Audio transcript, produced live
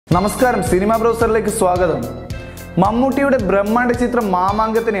നമസ്കാരം സിനിമാ ബ്രൗസറിലേക്ക് സ്വാഗതം. മമ്മൂട്ടിയുടെ ബ്രഹ്മാണ്ഡ ചിത്രം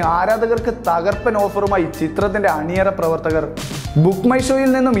മാമാങ്കത്തിന് ആരാധകർക്ക് തകർപ്പൻ ഓഫറുമായി ചിത്രത്തിന്റെ അണിയറ പ്രവർത്തകർ. ബുക്ക് മൈ ഷോയിൽ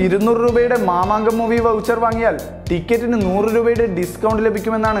നിന്നും 200 രൂപയുടെ മാമാങ്കം മൂവി വൗച്ചർ വാങ്ങിയാൽ ടിക്കറ്റിന് 100 രൂപയുടെ ഡിസ്കൗണ്ട്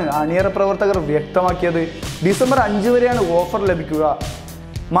ലഭിക്കുമെന്നാണ് അണിയറ പ്രവർത്തകർ വ്യക്തമാക്കിയത്. ഡിസംബർ 5 വരെയാണ് ഓഫർ ലഭിക്കുക.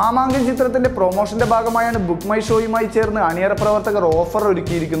 മാമാങ്കം ചിത്രത്തിന്റെ പ്രൊമോഷന്റെ ഭാഗമായാണ് ബുക്ക് മൈ ഷോയുമായി ചേർന്ന് അണിയറ പ്രവർത്തകർ ഓഫർ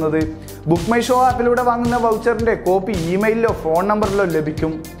ഒരുക്കിയിരിക്കുന്നത്. ബുക്ക് മൈ ഷോ ആപ്പിലൂടെ വാങ്ങുന്ന വൗച്ചറിന്റെ കോപ്പി ഇമെയിലിലോ ഫോൺ നമ്പറിലോ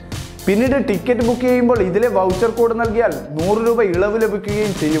ലഭിക്കും. പിന്നീട് ടിക്കറ്റ് ബുക്ക് ചെയ്യുമ്പോൾ ഇതിലെ വൗച്ചർ കോഡ് നൽകിയാൽ 100 രൂപ ഇളവ്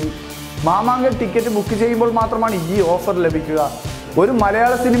ലഭിക്കുകയും ചെയ്യും. മാമാങ്കം ടിക്കറ്റ് ബുക്ക് ചെയ്യുമ്പോൾ മാത്രമാണ് ഈ ഓഫർ ലഭിക്കുക. ഒരു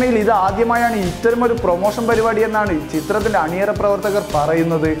മലയാള സിനിമയിൽ ഇത് ആദ്യമായാണ് ഇത്തരമൊരു പ്രൊമോഷൻ പരിപാടി എന്നാണ് ചിത്രത്തിന്റെ അണിയറ പ്രവർത്തകർ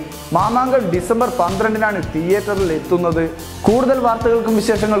പറയുന്നത്. മാമാങ്കം ഡിസംബർ 12-നാണ് തിയേറ്ററിൽ എത്തുന്നത്. കൂടുതൽ വാർത്തകൾക്കും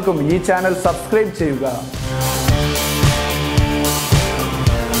വിശേഷങ്ങൾക്കും ഈ ചാനൽ സബ്സ്ക്രൈബ് ചെയ്യുക.